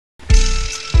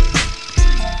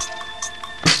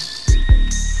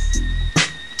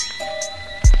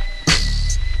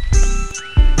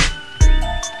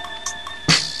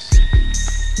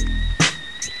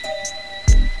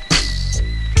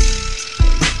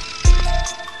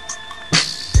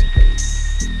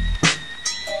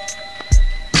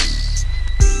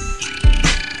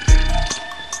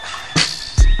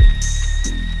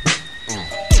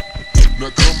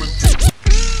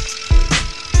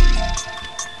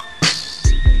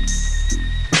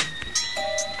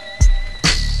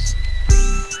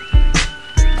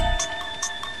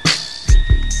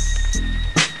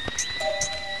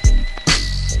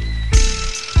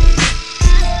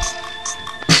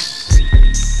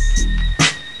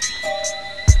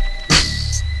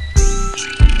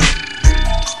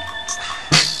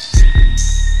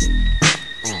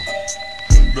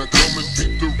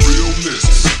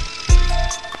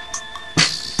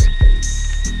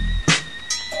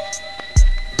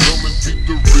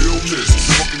the realness.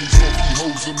 Fucking these funky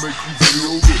hoes will make you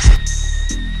feel this.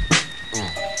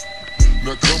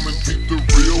 Now come and peep the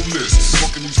realness.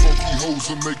 Fucking these funky hoes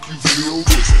will make you feel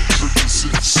this. Tricky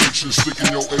sensation,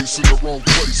 sticking your ace in the wrong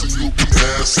place and you'll be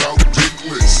ass out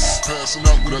dickless. Passing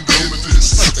out when I come at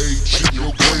this. Age in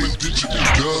your brain, digital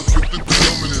dug with the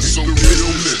dumbness. So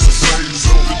realness, phase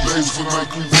on the days when I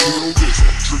can feel this.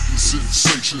 Tricky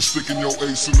sensation, sticking your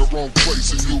ace in the wrong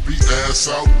place and you'll be ass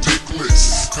out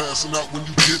dickless. Passing out when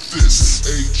you get this.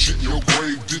 Age in your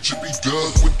grave, did you be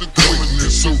dug with the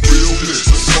quickness? So realness,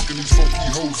 fucking these funky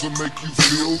hoes will make you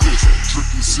feel this.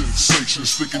 Tricky sensation,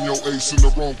 sticking your ace in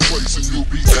the wrong place and you'll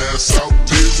be ass out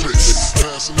dickless.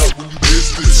 Passing out when you get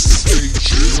this.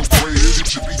 Age in your grave, did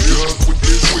you be dug with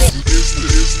this?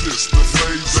 Is this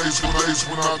the days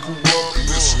when I grew up?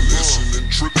 Listen and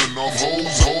tripping off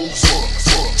hoes up.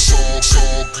 It's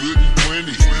all good and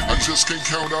plenty. I just can't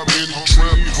count how many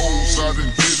trampy hoes I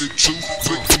done did it to.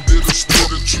 Click and did a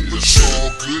split it to. It's all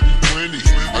good and plenty.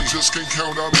 I just can't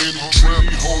count how many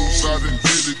trampy hoes I done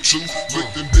did it to.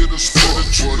 Click and did a split it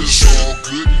to. It's all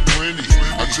good and plenty.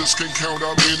 I just can't count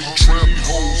how many trampy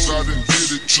hoes I done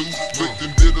did it to. Click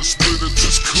and did a split it.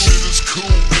 It's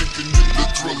cool thinking you the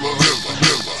thriller.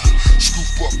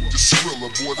 Scoop up the skrilla,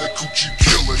 boy, that coochie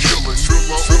killer. Fill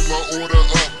order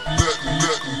up, nothing,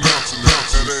 mountain.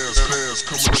 That ass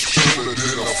coming up shorter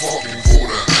than a fucking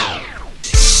quarter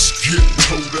ounce. Get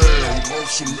toe down on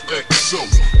some XO,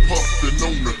 puffin'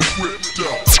 on the crypto.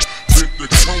 Bit the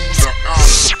tone, the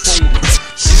eyes, the phone.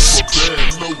 Super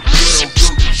bad, low down,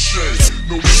 dirty shade.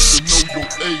 No need to know your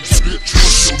age, bitch,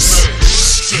 what's your name?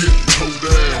 Get toe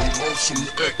down on some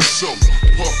XO,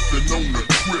 puffin' on the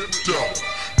crypto.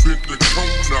 Bit the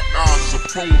cone, the eyes are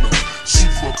phone.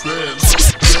 Super bad, low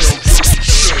down, dirty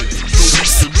shade. No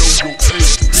need to know your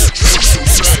age, bitch, what's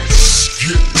your name?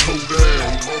 Get toe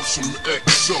down on some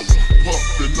XO,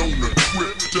 puffin' on the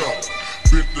crypto.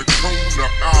 Bit the cone, the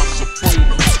eyes are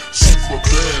phone. Super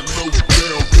bad, low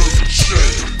down, dirty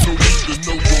shade. No need to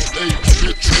know your age,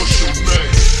 bitch, what's your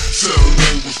name?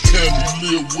 Celly was Tammy,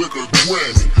 live with her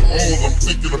granny. All I'm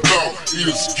thinking about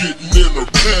is getting in her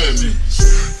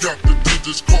panties. Got the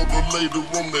digits, called her later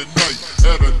on that night.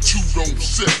 Attitude on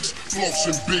sex,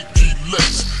 flossing Biggie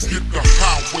Lex. Hit the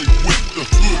highway with the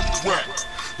hood crack.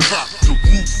 Cock the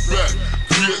roof back,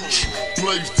 bitch,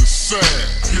 blaze the sand.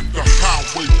 Hit the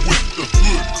highway with the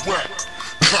hood crack.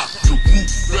 Cock the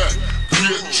roof back,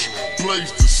 bitch,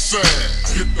 blaze the sand.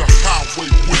 Hit the highway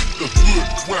with the hood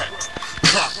crack.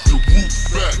 Cock the roof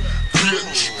back,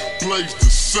 bitch, blaze the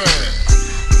sand.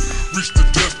 Reach the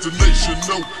destination,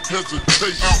 no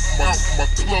hesitate. Out my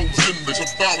clothes in the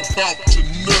about to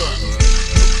nut.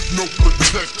 No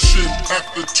protection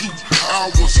after 2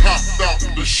 hours. Hopped out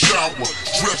the shower,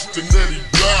 dressed in Eddie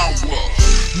Bauer.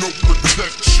 No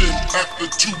protection after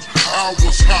 2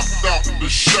 hours. Hopped out the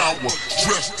shower,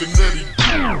 dressed in Eddie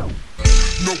Bauer.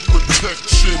 No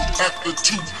protection after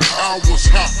 2 hours.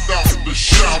 Hopped out the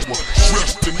shower,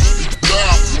 dressed in Eddie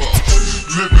Bauer.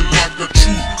 Living like a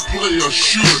true player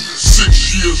should. 6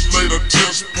 years later,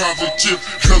 test positive,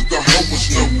 cause the hoe was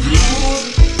no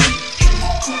good.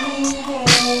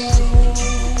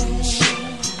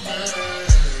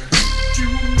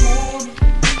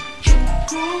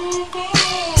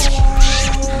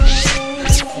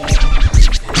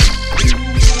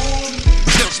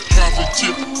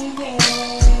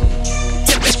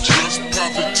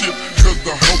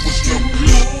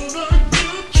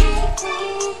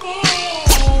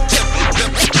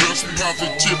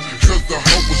 Cause the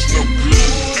hoe was no good.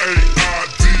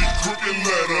 A.I.D. crooked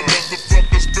letter.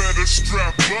 Motherfuckers better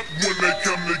strap up when they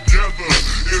come together.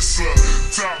 It's a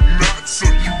top knot, so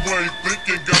you ain't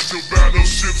thinking. Got your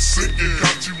battleship sinking.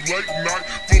 Got you late night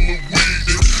full of weed.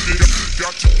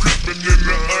 Got you creeping in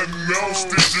the unknown.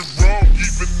 Stitch it wrong,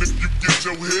 even if you get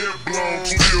your head blown.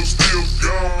 Still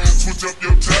gone. Switch up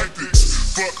your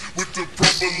tactics. Fuck with the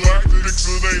prophylactics.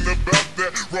 It ain't about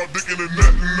that. Raw dickin' and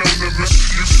nothing on the rest.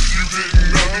 You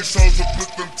didn't know these hoes will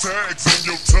put them tags on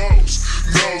your toes.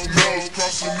 Nose,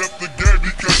 crossing up the game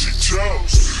because she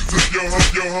chose. Took your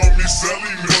homie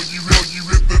Celly, know you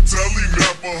hit the telly.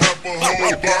 Never have a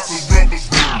whole box of rubbers.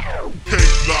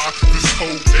 Can't lie, this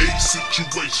whole age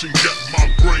situation got my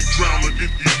brain drowning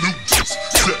in illusions.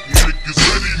 Set niggas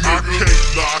ready, nigga. I can't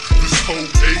lie, this whole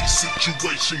age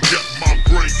situation got my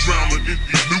brain drowning in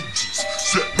illusions.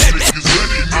 Set niggas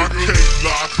ready, nigga. I can't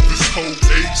lie, this whole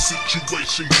age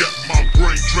situation got my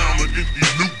brain drowning in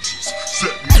illusions.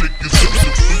 Set niggas up to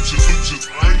illusions.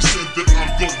 I ain't said that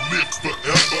I'm gon' live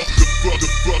forever. The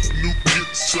fuck new get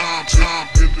time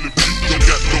in the view.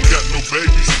 Don't got no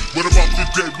babies. What about the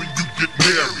day when you get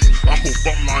married? I hope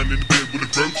I'm not lying in bed with a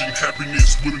virgin,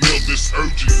 happiness with another's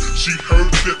urgent. She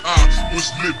heard that I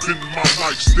was living my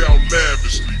lifestyle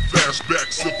lavishly.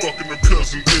 Flashbacks of fucking her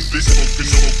cousin in this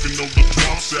smoking on the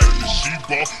drum sack that she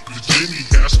bought Virginia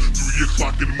hash. 3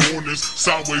 o'clock in the mornings,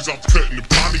 sideways off cutting the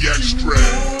Pontiac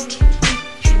strap.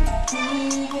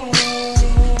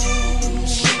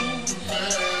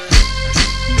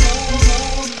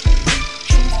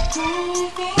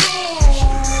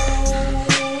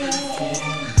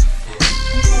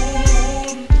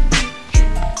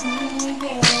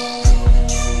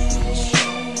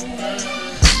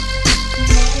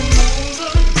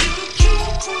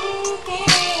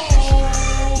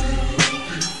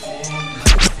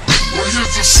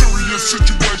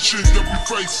 Situation that we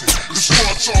facing. It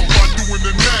starts off by doing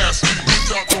the nasty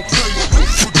without no patience.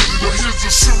 But here's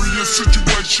a serious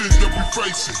situation that we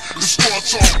facing. It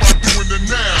starts off by doing the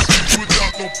nasty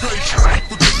without no patience.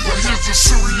 But here's a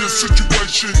serious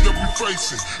situation that we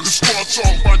facing. It starts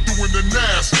off by doing the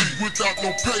nasty without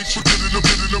no patience. Did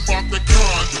it about the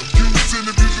condom. Using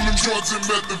and abusing them drugs and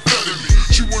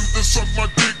methamphetamine. She wanted to suck my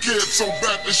dickhead so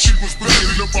bad that she was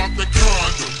bleeding about the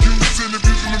condom. Using and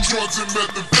abusing them drugs and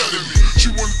methamphetamine. She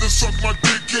wanted to suck my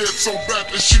dickhead so bad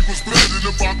that she was bleeding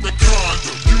about the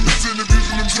condom. Using and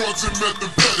abusing them drugs and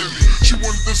methamphetamine. She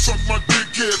wanted to suck my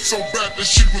dickhead so bad that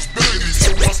she was bleeding.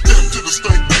 So I stepped to the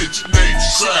stank bitch named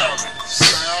Sally.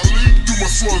 Threw my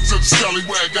slugs at the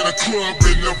scallywag at a club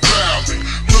in the valley.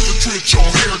 Leather trench on,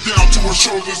 hair down to her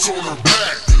shoulders on her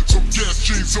back. Some gas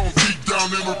jeans on, feet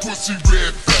down and her pussy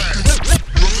red fat.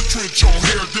 Leather trench on,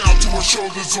 hair down to her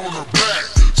shoulders on her back.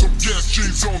 Some gas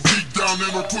jeans on, feet down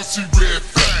and her pussy red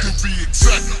fat. To be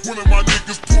exact, one of my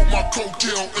niggas pulled my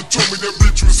coattail and told me that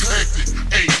bitch was hectic.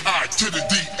 A.I. to the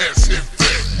D.S. in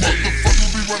fact. Motherfucker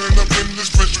be running up in this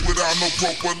bitch without no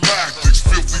prophylactics.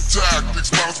 Filthy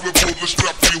tactics, miles with bullet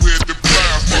strap to your head to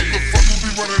blast. Motherfucker be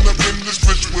running up in this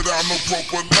bitch without no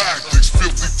prophylactics.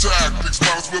 Filthy tactics,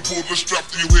 miles with bullet strap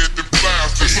to your head to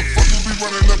blast. Motherfucker be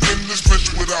running up in this bitch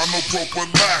without no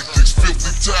prophylactics.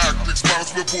 Filthy tactics, miles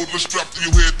with bullet strap to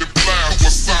your head to blast.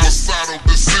 Suicidal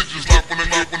decisions like when the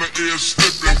air's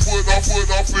slipping. Foot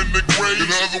off in the grave,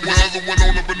 and the other one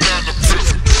on a banana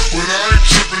peel. But I ain't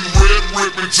tripping, red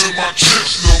ribbon to my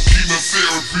chest. No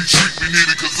chemotherapy, treat me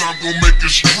needed cause I'm gon' make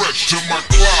it stretch to my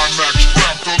climax.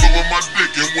 Strapped all over my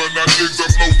dick, and when I digs I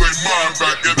blow they mind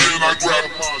back, and then I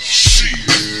grab my shit.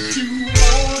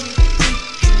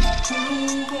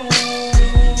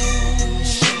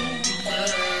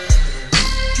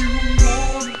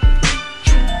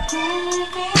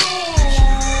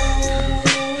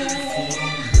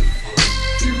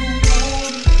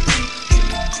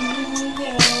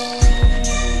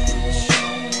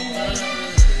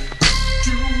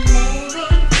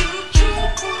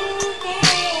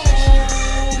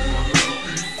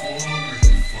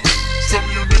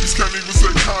 Can't even say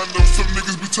condoms, some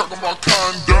niggas be talking about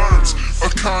condoms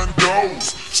or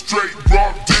condos. Straight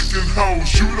raw dick and hoes,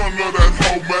 you don't know that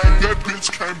hoe, man. That bitch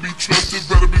can't be trusted,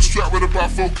 better be strapped with about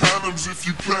 4 condoms if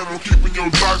you plan on keeping your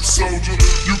life, soldier.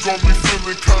 You gon' be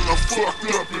feeling kinda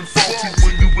fucked up and faulty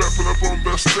when you rapping up on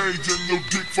that stage and your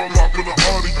dick fall off in the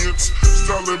audience.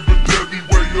 Styling but deadly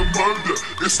way of murder,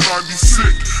 it's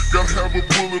 96. Gotta have a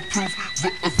bulletproof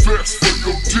vest for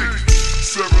your dick.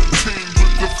 17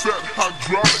 with the fat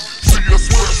hydraulic. See us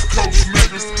West Coast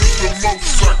niggas is the most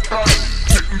psychotic.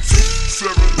 Hitting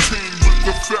 17 with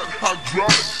the fat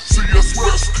hydraulic. See us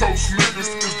West Coast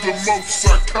niggas is the most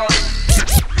psychotic.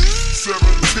 17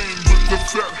 with the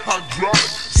fat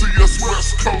hydraulic. See us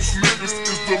West Coast niggas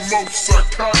is the most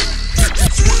psychotic.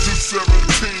 Hitting switches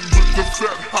 17 with the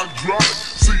fat hydraulic.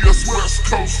 See us West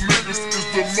Coast niggas is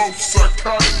the most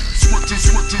psychotic. Switches,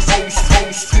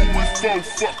 old school with 4,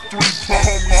 fuck 3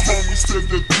 plums. My homie said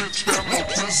that bitch had more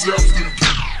pizzazz than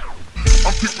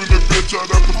I'm keeping the bitch out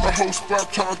up at the whole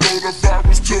spot, trying to throw the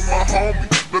virus to my homie.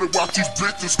 Better watch these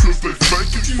bitches cause they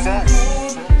fake it phone.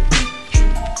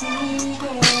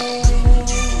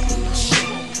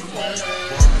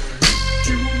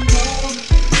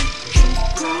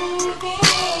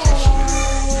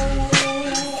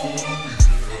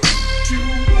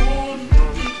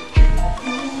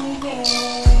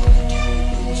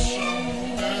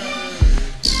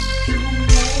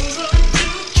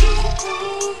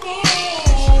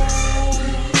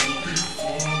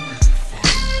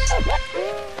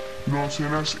 You know what I'm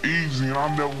saying? That's easy, and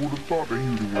I never would've thought that he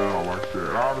would've went out like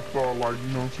that. I'd have thought, like, you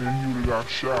know what I'm saying, he would've got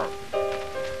shot.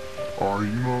 Or,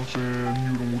 you know what I'm saying,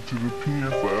 he would've went to the pen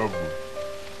forever.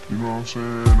 You know what I'm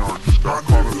saying? Or just got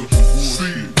caught up with some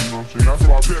bullshit. You know what I'm saying? That's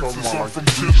why I be talking about, like, the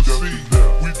bitch that's to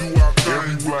death. We do our thing.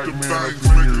 Every black man up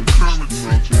in here, you know what I'm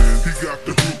saying? He got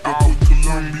the hook out.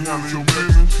 some be on your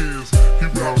business. He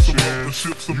raps them up and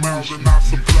ships them out, and I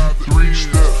supply the 3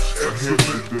 steps excellent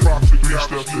ahead of profit, 3 gotta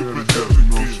steps keep ahead it of death, you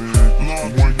know what I'm saying?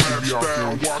 Laundry One, you rap be out there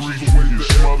style, on the washes streets, away you the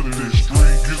get smothered in the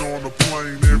street. Get on a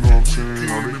plane You every know what I'm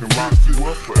saying? Or they weekend can lock and you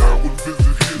up visit. I forever. would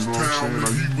visit his You know what I'm town saying? and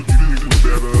Now he you would get hit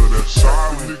visit with that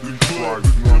silent nigga beat club right,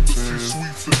 you know what I'm embassy saying?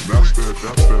 suites and That's freaks. that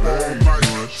age, All you night,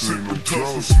 know, that shit ain't no sipping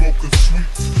tucks and joke. smoking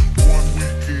sweets. One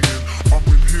weekend, I'm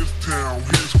in his town,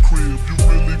 his crib. You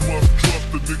really must trust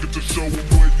a nigga to show him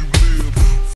where you live.